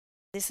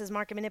This is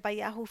Market Minute by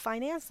Yahoo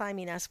Finance. I'm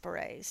Ines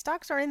Perez.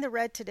 Stocks are in the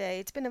red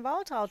today. It's been a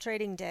volatile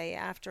trading day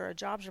after a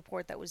jobs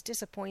report that was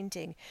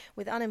disappointing,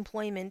 with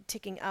unemployment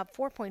ticking up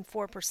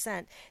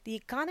 4.4%. The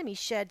economy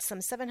shed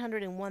some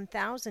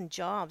 701,000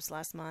 jobs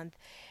last month.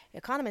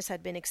 Economists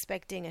had been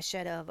expecting a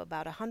shed of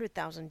about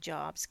 100,000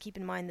 jobs. Keep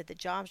in mind that the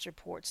jobs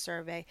report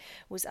survey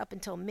was up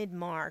until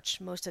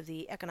mid-March. Most of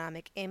the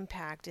economic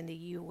impact in the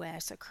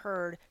U.S.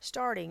 occurred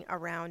starting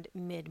around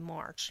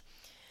mid-March.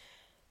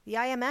 The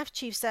IMF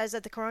chief says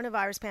that the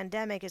coronavirus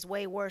pandemic is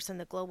way worse than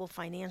the global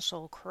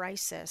financial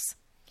crisis.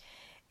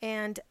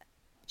 And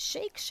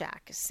Shake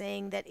Shack is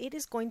saying that it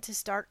is going to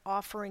start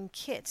offering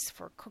kits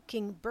for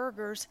cooking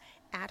burgers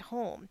at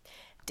home.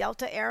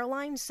 Delta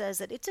Airlines says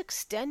that it's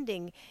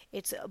extending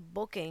its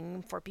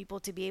booking for people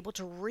to be able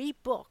to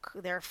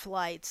rebook their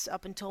flights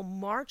up until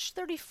March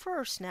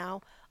 31st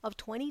now of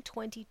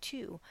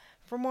 2022.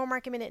 For more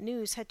Market Minute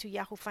news, head to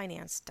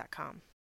yahoofinance.com.